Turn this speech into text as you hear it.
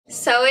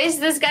So is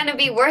this gonna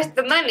be worth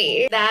the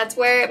money? That's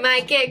where it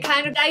might get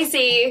kind of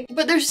dicey.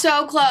 But they're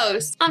so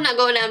close. I'm not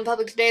going out in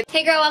public today.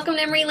 Hey girl, welcome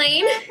to Emmarie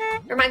Lane,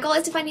 where my goal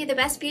is to find you the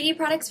best beauty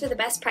products for the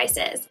best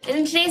prices. And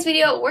in today's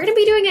video, we're gonna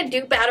be doing a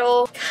dupe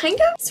battle, kind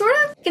of, sort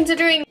of,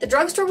 considering the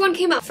drugstore one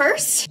came out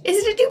first.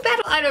 Is it a dupe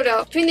battle? I don't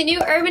know. Between the new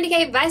Urban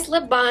Decay Vice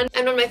Lip Balm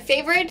and one of my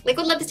favorite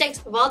liquid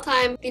lipsticks of all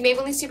time, the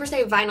Maybelline Super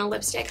Stay Vinyl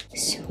Lipstick.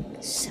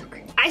 So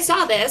good. I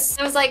saw this.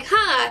 I was like,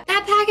 huh,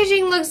 that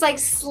packaging looks like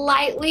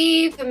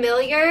slightly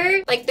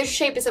familiar. Like the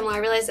shape is similar. I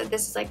realized that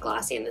this is like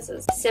glossy and this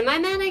is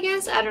semi-matte, I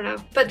guess. I don't know.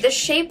 But the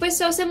shape was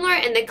so similar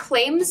and the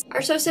claims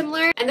are so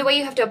similar and the way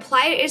you have to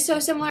apply it is so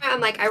similar. I'm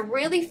like, I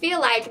really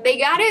feel like they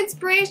got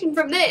inspiration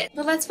from this.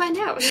 But let's find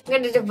out. I'm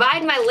going to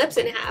divide my lips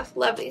in half.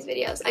 Love these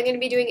videos. I'm going to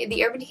be doing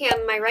the Urban Decay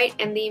on my right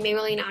and the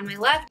Maybelline on my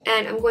left.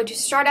 And I'm going to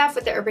start off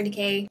with the Urban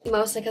Decay,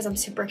 mostly because I'm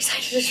super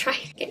excited to try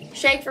it. Okay,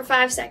 shake for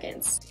 5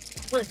 seconds.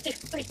 1, 2,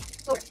 3,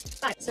 4,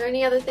 5. Is there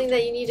any other thing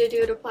that you need to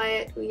do to apply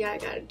it? We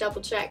gotta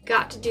double check.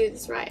 Got to do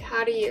this right.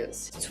 How to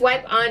use.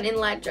 Swipe on and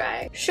let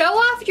dry. Show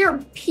off your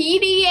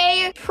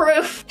PDA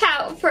proof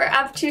pout for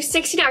up to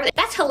 16 hours.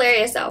 That's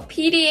hilarious though.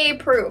 PDA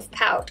proof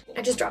pout.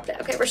 I just dropped it.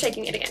 Okay, we're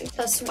shaking it again.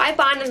 So swipe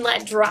on and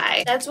let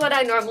dry. That's what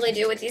I normally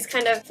do with these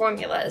kind of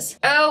formulas.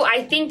 Oh,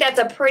 I think that's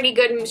a pretty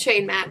good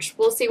shade match.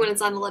 We'll see when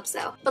it's on the lips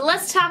though. But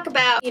let's talk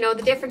about, you know,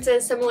 the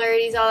differences,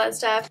 similarities, all that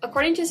stuff.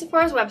 According to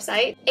Sephora's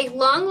website, a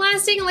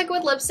long-lasting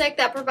liquid lipstick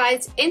that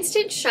provides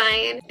instant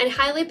shine and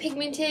highly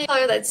pigmented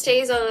color that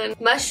stays on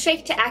must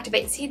shake to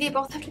activate. See, they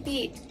both have to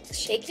be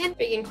shaken,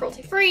 vegan,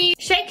 cruelty-free.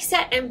 Shake,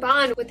 set, and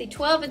bond with the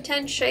 12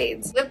 intense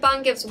shades. Lip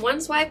balm gives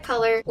one swipe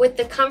color with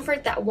the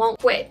comfort that won't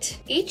quit.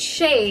 Each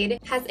shade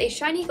has a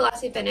shiny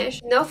glossy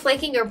finish, no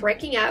flaking or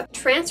breaking up,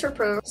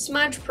 transfer-proof,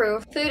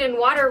 smudge-proof, food and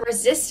water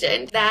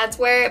resistant. That's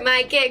where it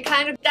might get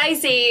kind of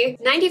dicey.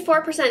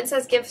 94%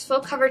 says gives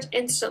full coverage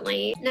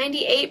instantly.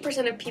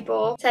 98% of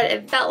people said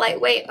it felt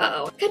lightweight.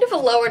 Uh-oh. Kind of a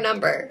lower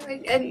number.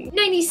 And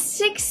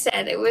 96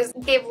 said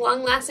it gave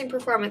long-lasting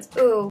performance.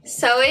 Ooh.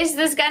 So is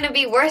this gonna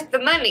be worth the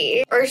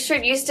money? Or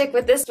should you stick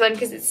with this one?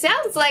 Because it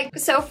sounds like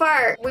so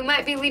far we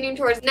might be leaning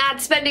towards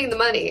not spending the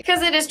money.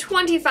 Because it is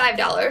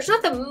 $25.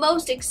 Not the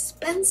most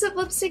expensive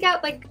lipstick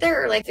out. Like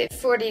there are like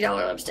 $40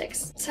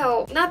 lipsticks.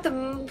 So not the,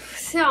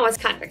 no, it's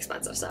kind of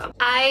expensive. So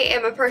I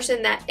am a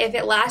person that if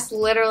it lasts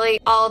literally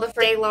all the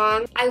day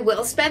long, I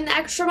will spend the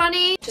extra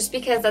money just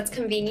because that's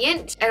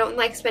convenient. I don't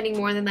like spending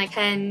more than like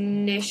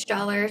 $10-ish,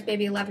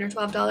 maybe $11 or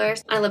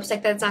 $12 on a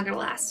lipstick that's not gonna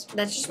last.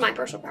 That's just my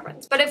personal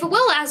preference. But if it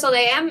will last all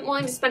day, I'm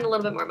willing to spend a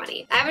little bit more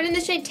money. I have it in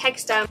the shade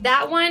Texta.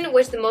 That one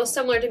was the most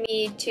similar to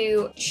me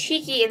to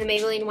Cheeky in the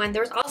Maybelline one.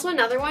 There was also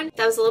another one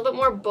that was a little bit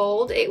more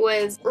bold. It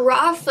was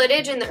Raw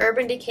Footage in the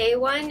Urban Decay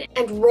one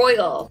and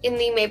Royal in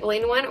the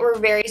Maybelline one were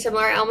very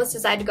similar. I almost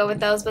decided to go with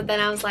those, but then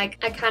I was like,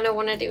 I kind of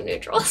want to do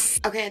neutrals.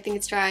 Okay, I think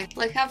it's dry.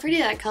 Look how pretty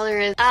that color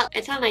is. Oh,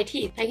 it's on my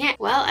teeth. I can't.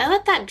 Well, I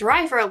let that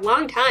dry for a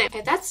long time.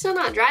 If that's still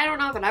not dry, I don't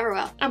know if it ever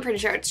will. I'm pretty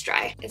sure it's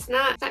dry. It's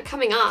not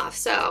coming off,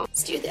 so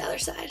let's do the other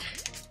side.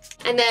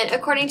 And then,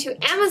 according to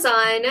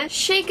Amazon,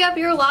 shake up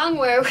your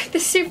longwear with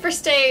the Super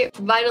Stay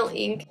Vinyl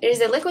Ink. It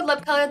is a liquid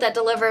lip color that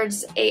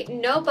delivers a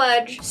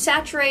no-budge,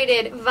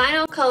 saturated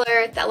vinyl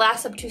color that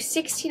lasts up to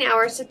 16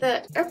 hours. Did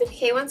the Urban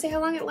Decay one say how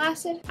long it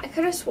lasted? I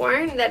could have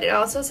sworn that it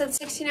also said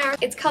 16 hours.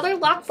 Its color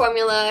lock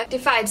formula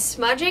defies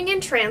smudging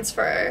and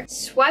transfer.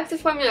 Swipe the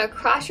formula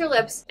across your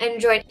lips and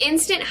enjoy an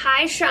instant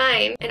high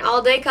shine. An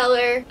all-day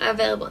color,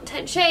 available in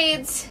 10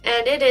 shades,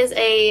 and it is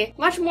a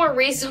much more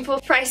reasonable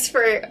price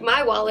for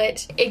my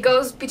wallet. It goes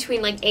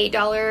between like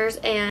 $8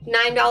 and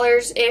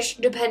 $9-ish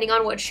depending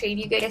on what shade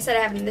you get. Like I said,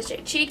 I have it in the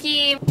shade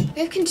Cheeky.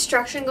 We have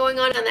construction going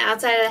on the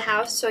outside of the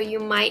house, so you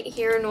might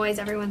hear a noise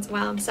every once in a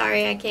while. I'm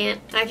sorry, I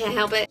can't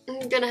help it.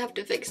 I'm gonna have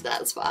to fix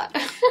that spot.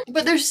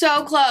 But they're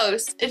so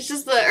close. It's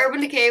just the Urban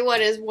Decay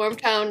one is warm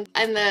toned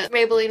and the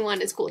Maybelline one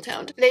is cool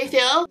toned. They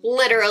feel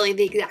literally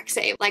the exact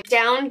same. Like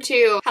down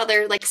to how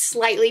they're like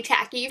slightly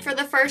tacky for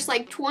the first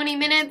like 20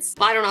 minutes.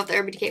 Well, I don't know if the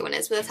Urban Decay one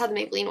is, but that's how the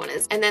Maybelline one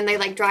is. And then they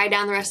like dry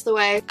down the rest of the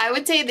way. I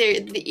would say they're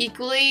the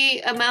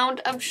equally amount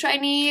of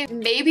shiny.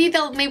 Maybe the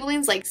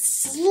Maybelline's like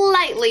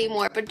slightly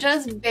more, but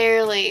just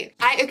barely.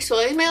 I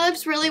exfoliated my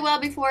lips really well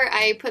before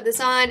I put this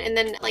on, and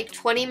then like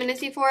 20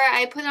 minutes before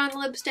I put on the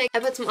lipstick, I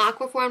put some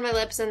Aquaphor on my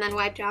lips and then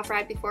wiped it off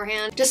right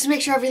beforehand just to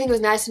make sure everything was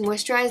nice and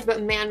moisturized.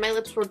 But man, my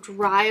lips were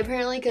dry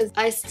apparently because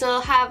I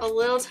still have a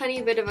little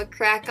tiny bit of a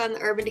crack on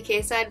the Urban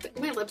Decay side, but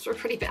my lips were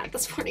pretty bad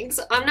this morning,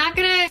 so I'm not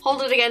gonna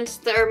hold it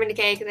against the Urban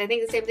Decay because I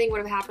think the same thing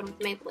would have happened with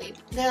Maybelline.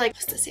 They're like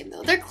just the same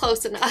though. They're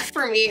close enough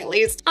for me at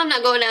least. I'm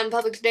not going out in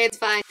public today, it's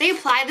fine. They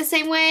apply the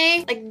same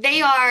way. Like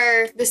they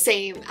are the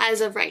same as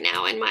of right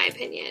now in my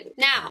opinion.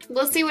 Now,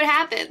 we'll see what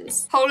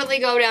happens. Totally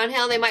go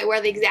downhill. They might wear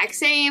the exact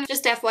same.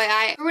 Just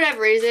FYI, for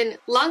whatever reason,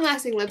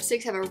 long-lasting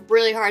lipsticks have a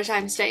really hard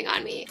time staying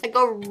on me. Like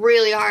a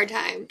really hard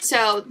time.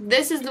 So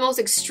this is the most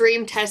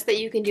extreme test that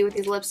you can do with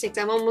these lipsticks.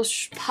 I'm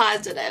almost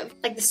positive.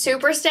 Like the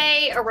Super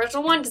Stay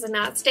original one does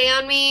not stay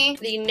on me.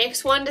 The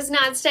NYX one does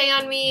not stay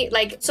on me.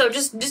 Like, so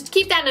just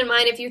keep that in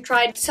mind if you've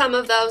tried some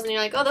of those and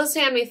you're like, oh, those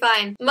stay on gonna be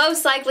fine.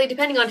 Most likely,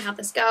 depending on how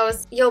this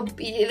goes,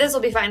 this will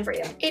be fine for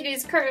you. It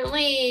is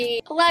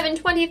currently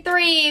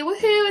 11:23.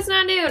 Woohoo, it's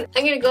not noon.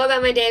 I'm gonna go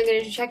about my day. I'm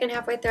gonna check in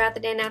halfway throughout the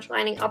day natural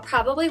lighting. I'll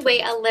probably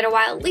wait a little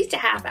while, at least a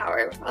half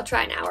hour. I'll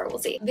try an hour, we'll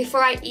see.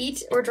 Before I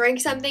eat or drink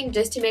something,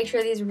 just to make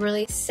sure these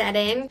really set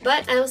in.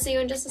 But I will see you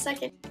in just a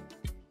second.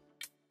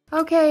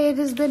 Okay, it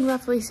has been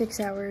roughly 6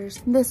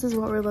 hours. This is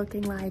what we're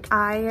looking like.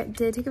 I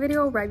did take a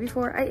video right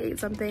before I ate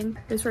something.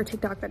 It was for a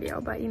TikTok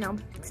video, but you know,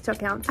 it still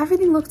counts.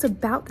 Everything looks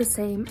about the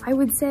same. I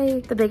would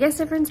say the biggest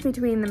difference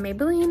between the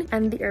Maybelline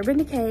and the Urban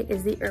Decay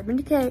is the Urban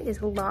Decay is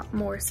a lot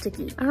more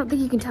sticky. I don't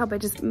think you can tell by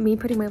just me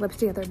putting my lips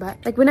together, but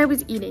like when I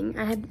was eating,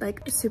 I had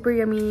like super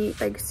yummy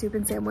like soup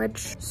and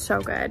sandwich. So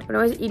good. When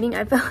I was eating,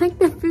 I felt like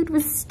the food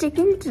was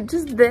sticking to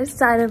just this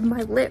side of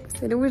my lips,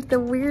 and it was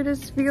the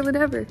weirdest feeling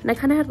ever. And I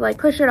kind of had to like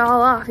push it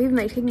all off. Even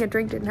like taking a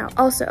drink didn't help.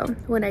 Also,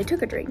 when I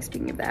took a drink,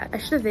 speaking of that, I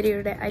should have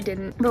videoed it, I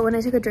didn't. But when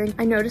I took a drink,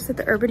 I noticed that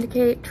the Urban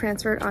Decay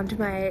transferred onto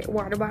my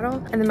water bottle,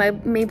 and then my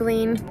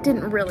Maybelline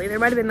didn't really. There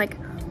might have been like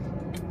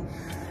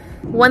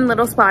one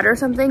little spot or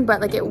something, but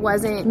like it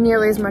wasn't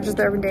nearly as much as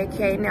the Urban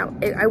Decay. Now,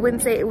 I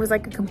wouldn't say it was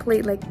like a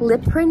complete like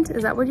lip print.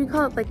 Is that what you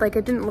call it? Like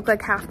it didn't look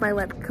like half my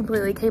lip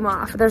completely came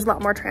off. There's a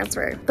lot more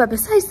transfer. But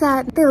besides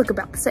that, they look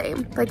about the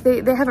same. Like they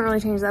haven't really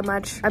changed that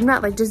much. I'm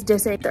not like just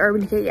dissing the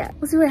Urban Decay yet.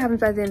 We'll see what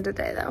happens by the end of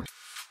the day though.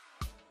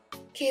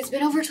 Okay, it's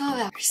been over 12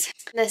 hours.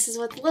 This is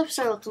what the lips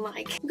are looking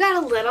like. We've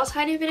got a little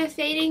tiny bit of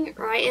fading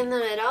right in the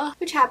middle,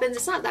 which happens.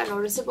 It's not that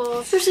noticeable,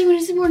 especially when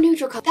it's a more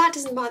neutral color. That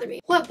doesn't bother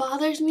me. What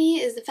bothers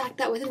me is the fact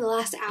that within the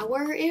last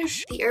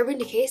hour-ish, the Urban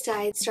Decay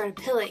side started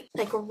pilling.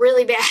 Like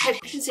really bad. I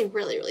shouldn't say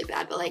really, really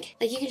bad, but like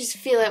you can just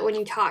feel it when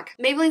you talk.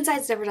 Maybelline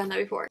side's never done that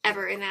before,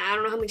 ever. And I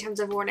don't know how many times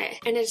I've worn it,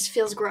 and it just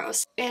feels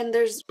gross. And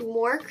there's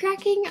more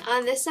cracking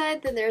on this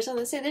side than there's on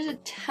this side. There's a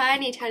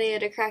tiny, tiny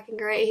bit of cracking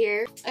right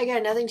here.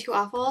 Again, nothing too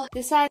awful.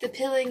 This side, the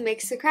pilling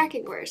makes the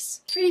cracking worse.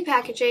 Pretty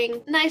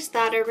packaging, nice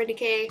thought, Urban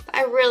Decay. But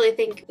I really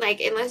think,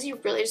 like, unless you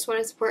really just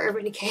want to support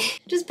Urban Decay,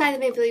 just buy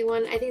the Maybelline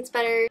one. I think it's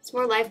better. It's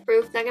more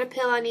life-proof. It's not gonna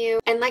pill on you.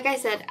 And like I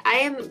said, I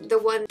am the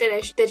one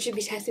that should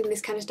be testing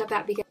this kind of stuff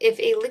out, because if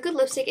a liquid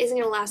lipstick isn't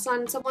gonna last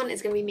on someone,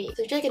 it's gonna be me.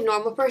 So if you're like a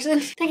normal person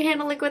that can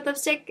handle liquid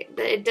lipstick,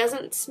 that it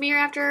doesn't smear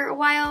after a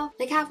while,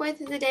 like halfway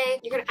through the day,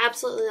 you're gonna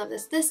absolutely love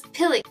this. This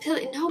pilling,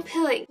 no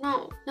pilling,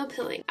 no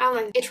pilling. I don't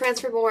like it. It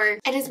transferred more,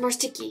 and it's more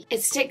sticky.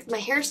 It sticks, my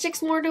hair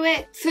sticks more to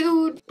it.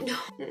 Food, no,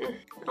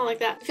 I don't like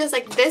that. It feels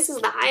like this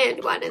is the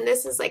high-end one, and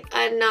this is like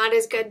a not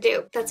as good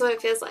dupe. That's what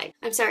it feels like.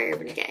 I'm sorry,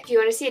 Urban Decay. If you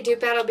want to see a dupe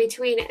battle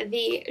between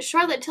the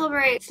Charlotte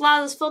Tilbury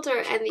Flawless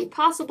Filter and the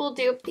possible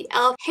dupe, the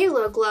e.l.f.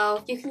 Halo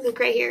Glow, you can click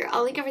right here.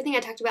 I'll link everything I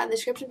talked about in the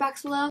description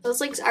box below.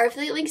 Those links are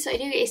affiliate links, so I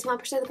do get a small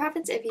percent of the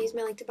profits if you use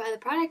my link to buy the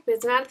product, but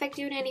it does not affect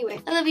you in any way.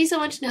 I love you so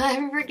much. Don't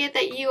ever forget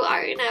that you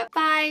are enough.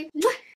 Bye!